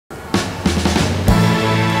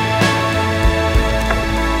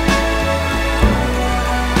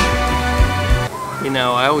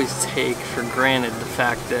always take for granted the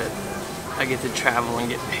fact that I get to travel and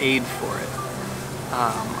get paid for it.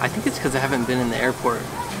 I think it's because I haven't been in the airport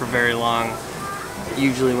for very long,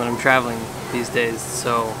 usually when I'm traveling these days,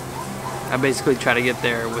 so I basically try to get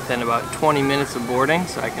there within about 20 minutes of boarding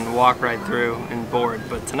so I can walk right through and board.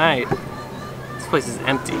 But tonight, this place is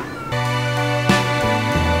empty.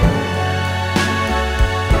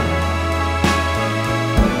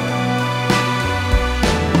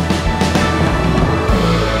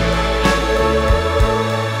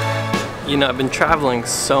 You know, I've been traveling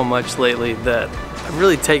so much lately that I've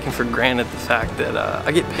really taken for granted the fact that I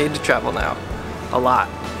get paid to travel now, a lot,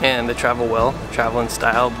 and to travel well, travel in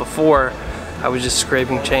style. Before, I was just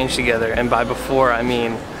scraping change together, and by before I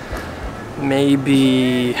mean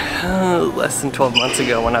maybe less than 12 months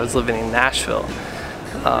ago when I was living in Nashville.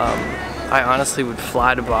 I honestly would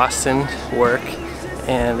fly to Boston, work,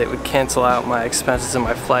 and it would cancel out my expenses and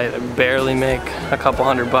my flight. I'd barely make a couple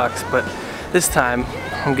 $100, but this time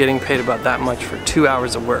I'm getting paid about that much for 2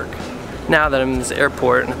 hours of work. Now that I'm in this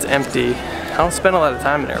airport and it's empty, I don't spend a lot of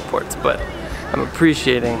time in airports, but I'm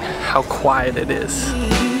appreciating how quiet it is.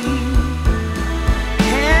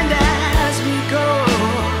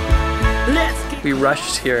 We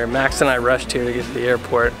rushed here, Max and I rushed here to get to the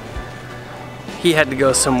airport. He had to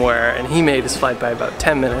go somewhere and he made his flight by about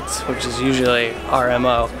 10 minutes, which is usually our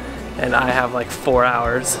MO, and I have like 4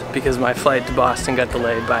 hours because my flight to Boston got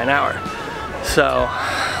delayed by an hour. So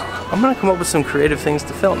I'm gonna come up with some creative things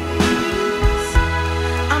to film.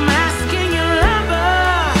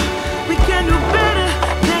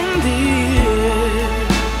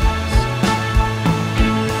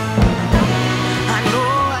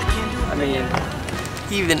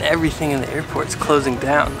 Even everything in the airport's closing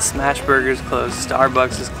down. Smashburger's closed,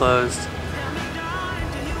 Starbucks is closed.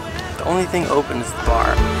 The only thing open is the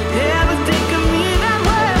bar.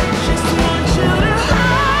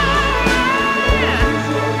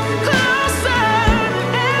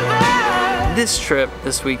 This trip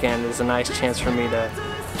this weekend is a nice chance for me to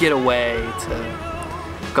get away,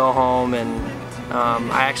 to go home, and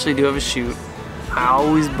I actually do have a shoot. I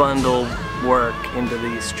always bundle work into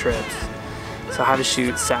these trips. So I have a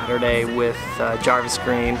shoot Saturday with Jarvis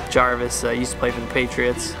Green. Jarvis used to play for the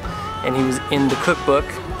Patriots, and he was in the cookbook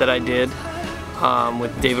that I did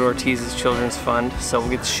with David Ortiz's Children's Fund. So we'll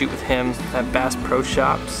get to shoot with him at Bass Pro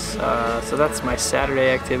Shops. So that's my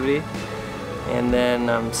Saturday activity. And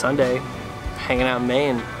then Sunday, hanging out in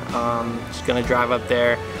Maine. Just gonna drive up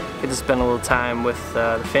there, get to spend a little time with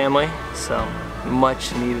the family. So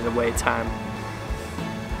much needed away time.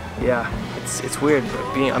 Yeah, it's weird, but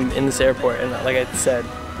I'm in this airport and like I said,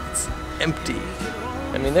 it's empty.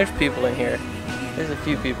 I mean, there's people in here. There's a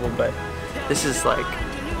few people, but this is like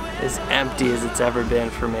as empty as it's ever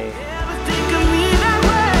been for me.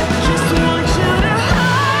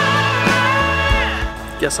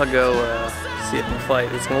 Guess I'll go see if my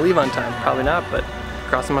flight is gonna leave on time. Probably not, but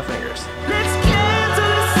crossing my fingers.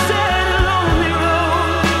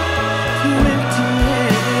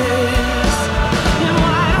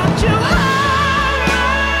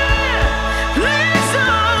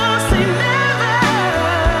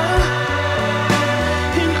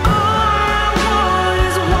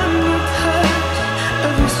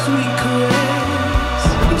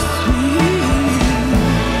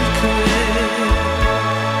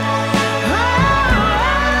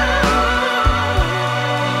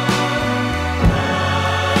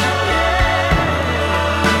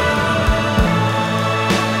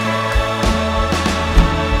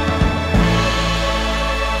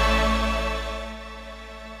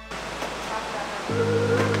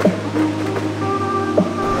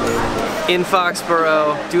 In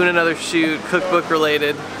Foxborough, doing another shoot, cookbook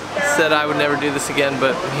related. Said I would never do this again,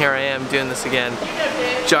 but here I am doing this again.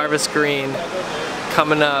 Jarvis Green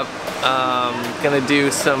coming up, gonna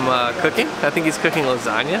do some cooking. I think he's cooking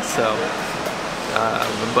lasagna, so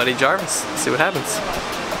my buddy Jarvis, see what happens.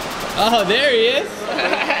 Oh, there he is.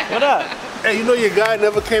 What up? Hey, you know your guy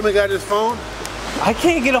never came and got his phone? I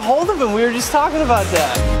can't get a hold of him, we were just talking about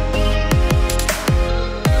that.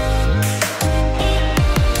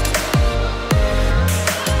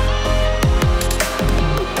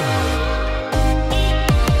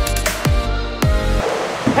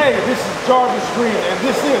 Hey, this is Jarvis Green, and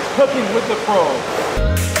this is Cooking with the Pros.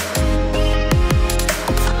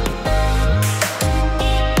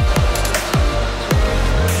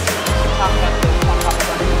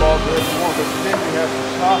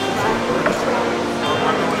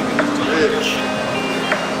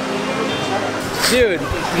 Dude,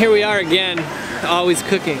 here we are again, always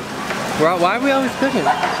cooking. Why are we always cooking?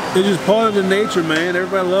 It's just part of the nature, man.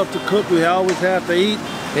 Everybody loves to cook. We always have to eat.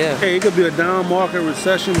 Yeah. Hey, it could be a down market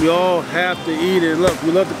recession. We all have to eat it. Look,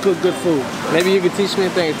 we love to cook good food. Maybe you could teach me a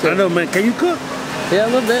thing or two. I know, man. Can you cook? Yeah, a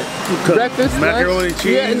little bit. Cook Breakfast, macaroni lunch. and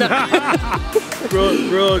cheese. Yeah, no.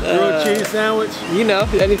 grilled cheese sandwich. You know,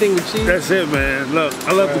 anything with cheese. That's it, man. Look,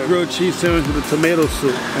 I love the grilled cheese sandwich with the tomato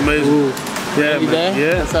soup. Amazing. Ooh. Yeah, Every man. day?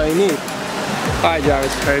 Yeah. That's all you need. All right,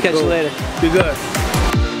 Jarvis. Catch you later. Be good.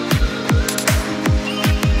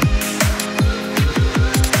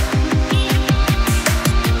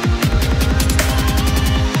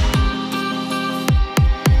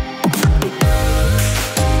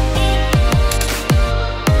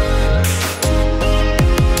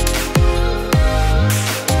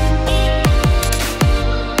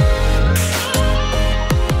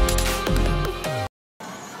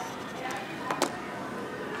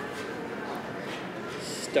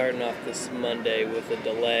 Starting off this Monday with a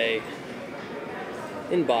delay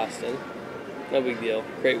in Boston. No big deal.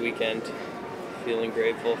 Great weekend. Feeling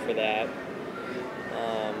grateful for that.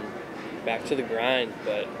 Back to the grind,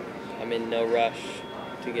 but I'm in no rush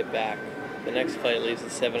to get back. The next flight leaves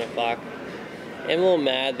at 7 o'clock. I'm a little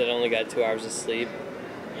mad that I only got 2 hours of sleep.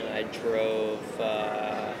 And I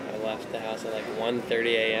left the house at like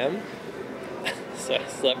 1:30 a.m. So I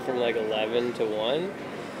slept from like 11 to 1.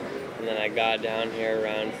 And then I got down here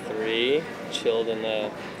around 3, chilled in the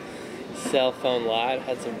cell phone lot,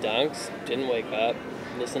 had some dunks, didn't wake up,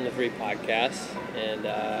 listened to 3 podcasts, and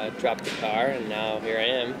dropped the car, and now here I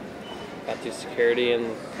am. Got through security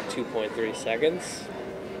in 2.3 seconds,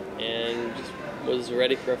 and just was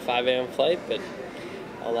ready for a 5 a.m. flight, but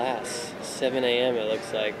alas, 7 a.m. it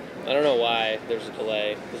looks like. I don't know why there's a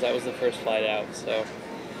delay, because that was the first flight out, so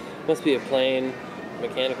must be a plane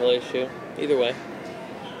mechanical issue. Either way.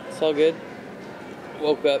 It's all good.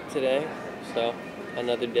 Woke up today, so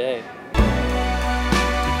another day.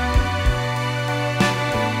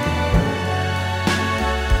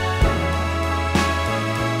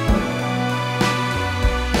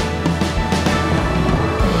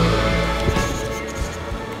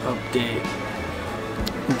 Update.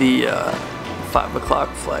 The 5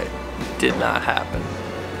 o'clock flight did not happen.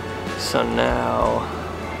 So now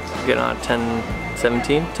get on a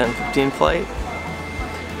 10:15 flight.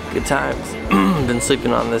 Good times. Been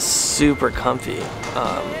sleeping on this super comfy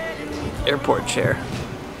airport chair.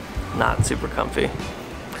 Not super comfy.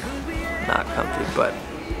 Not comfy, but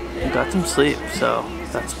got some sleep, so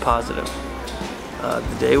that's positive.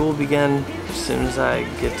 The day will begin as soon as I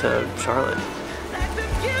get to Charlotte.